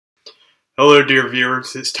Hello dear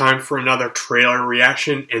viewers, it's time for another trailer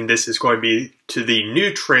reaction, and this is going to be to the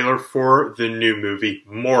new trailer for the new movie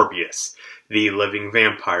Morbius, the living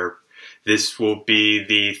vampire. This will be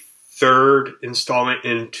the third installment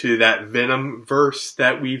into that Venom verse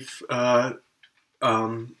that we've been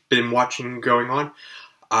watching going on.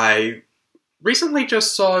 I recently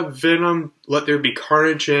just saw Venom Let There Be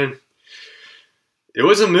Carnage, and it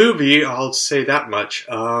was a movie, I'll say that much.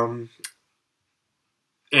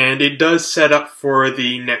 And it does set up for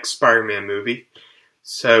the next Spider-Man movie.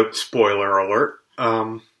 So, spoiler alert.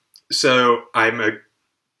 So, I'm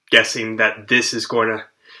guessing that this is going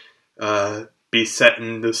to be set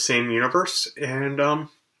in the same universe. And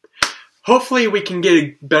hopefully we can get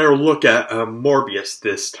a better look at Morbius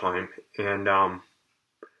this time. And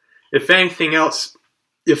if anything else,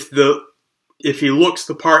 if he looks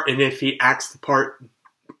the part and if he acts the part,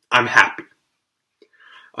 I'm happy.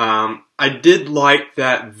 I did like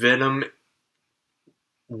that Venom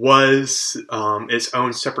was its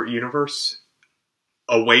own separate universe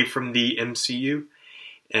away from the MCU,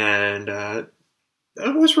 and that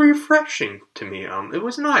was refreshing to me. It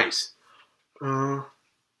was nice.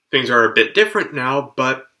 Things are a bit different now,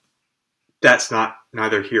 but that's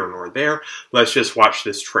neither here nor there. Let's just watch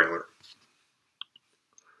this trailer.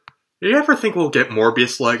 Do you ever think we'll get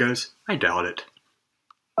Morbius Legos? I doubt it.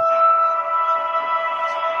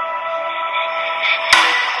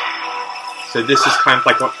 So this is kind of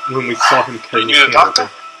like when we saw him cutting his hand open.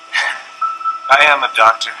 I am a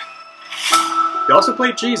doctor. He also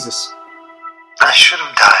played Jesus. I should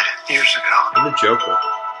have died years ago. And the Joker.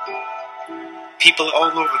 People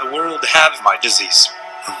all over the world have my disease.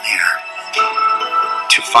 I'm here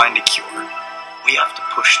to find a cure. We have to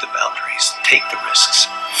push the boundaries, take the risks.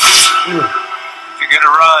 If you're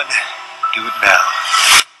gonna run, do it now.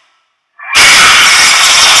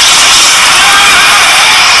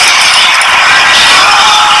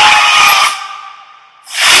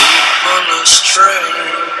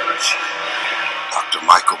 Dr.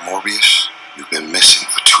 Michael Morbius, you've been missing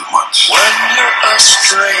for 2 months. When you're a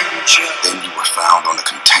stranger, Then you were found on a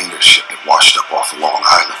container ship that washed up off Long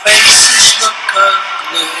Island. faces look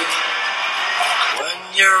ugly. When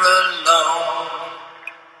you're alone,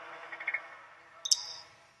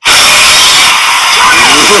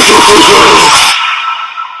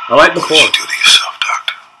 I like the What did horror. you do to yourself,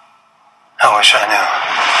 Doctor? I wish I knew.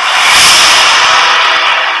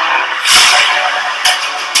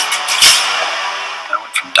 I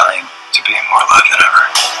went from dying to being more alive than ever.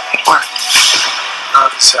 It worked.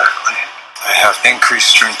 Not exactly. I have increased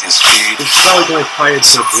strength and speed. This is probably going to tie into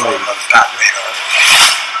Some a form blade. of fat radar.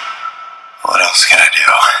 What else can I do?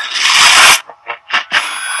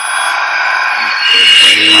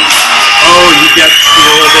 Oh, you get to see a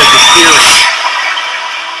little bit of the series.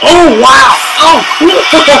 Oh, wow! Oh, cool!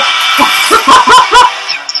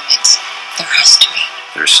 The rest of me.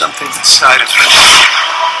 There's something inside of me.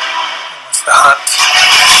 It's the hunt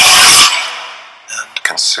and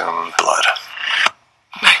consume blood.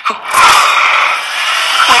 Michael.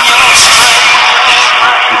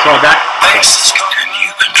 You saw that? Can you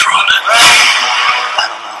control it? I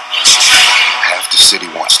don't know. Half the city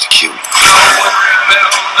wants to kill you. We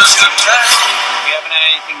haven't had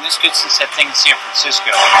anything this good since that thing in San Francisco.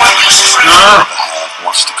 The other half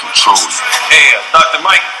wants to control you. Hey, Dr.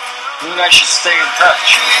 Mike, you and I should stay in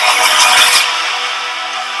touch.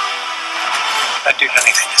 I'd do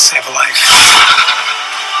anything to save a life.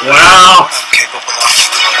 Wow! I'm capable of.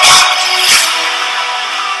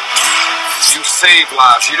 You save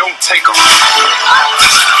lives, you don't take them.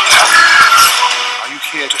 Are you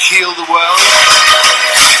here to heal the world?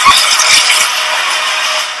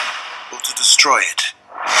 Or to destroy it?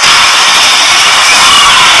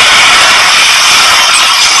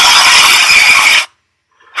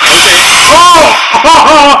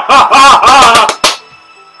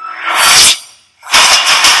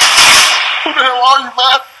 Who the hell are you,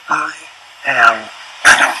 man? I am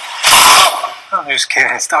Venom. I'm just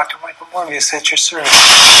kidding. It's Dr. Michael Morbius at your service.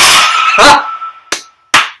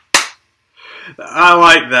 I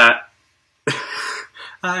like that.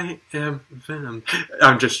 I am Venom.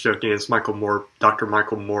 I'm just joking. It's Dr.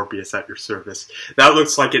 Michael Morbius at your service. That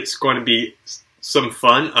looks like it's going to be some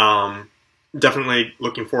fun. Definitely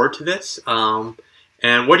looking forward to this. And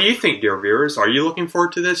what do you think, dear viewers? Are you looking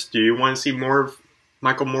forward to this? Do you want to see more of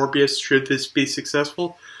Michael Morbius should this be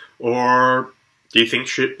successful? Or do you think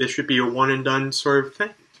this should be a one and done sort of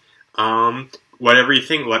thing? Whatever you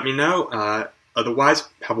think, let me know. Otherwise,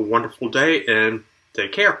 have a wonderful day and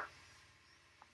take care.